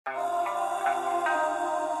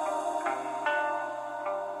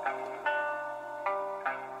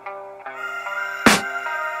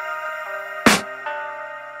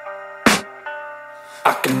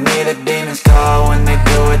can hear the demons call when they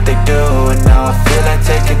do what they do. And now I feel like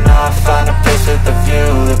taking off, find a place with a view.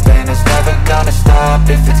 The pain is never gonna stop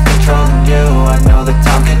if it's controlling you. I know that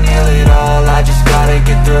time can heal it all, I just gotta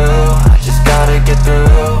get through. I just gotta get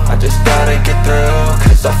through, I just gotta get through.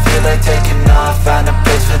 Cause I feel like taking off, find a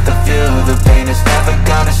place with a view. The pain is never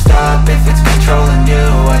gonna stop if it's controlling you.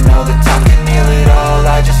 I know that time can heal it all,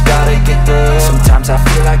 I just gotta get through. Sometimes I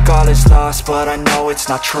feel like all is lost, but I know it's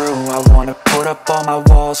not true. I wanna put up all my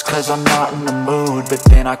walls cause I'm not in the mood, but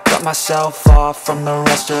then I cut myself off from the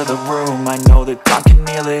rest of the room. I know that time can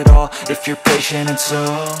heal it all if you're patient and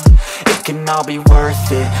soon. It can all be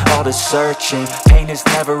worth it, all the searching. Pain is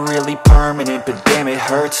never really permanent, but damn it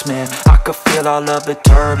hurts, man. I could feel all of the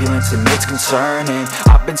turbulence and it's concerning.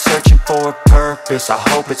 I've been searching for a purpose, I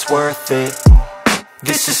hope it's worth it.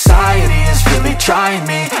 This society is really trying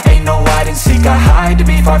me. Ain't no hide and seek, I hide to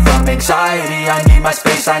be far from anxiety. I need my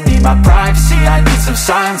space, I need my privacy. I need some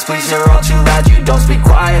silence, please, you're all too loud. You don't speak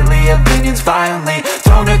quietly, opinions violently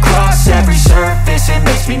thrown across every surface. It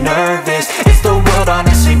makes me nervous, it's the world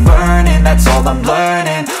honestly burning. That's all I'm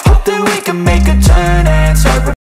learning, hope that we can make a turn and start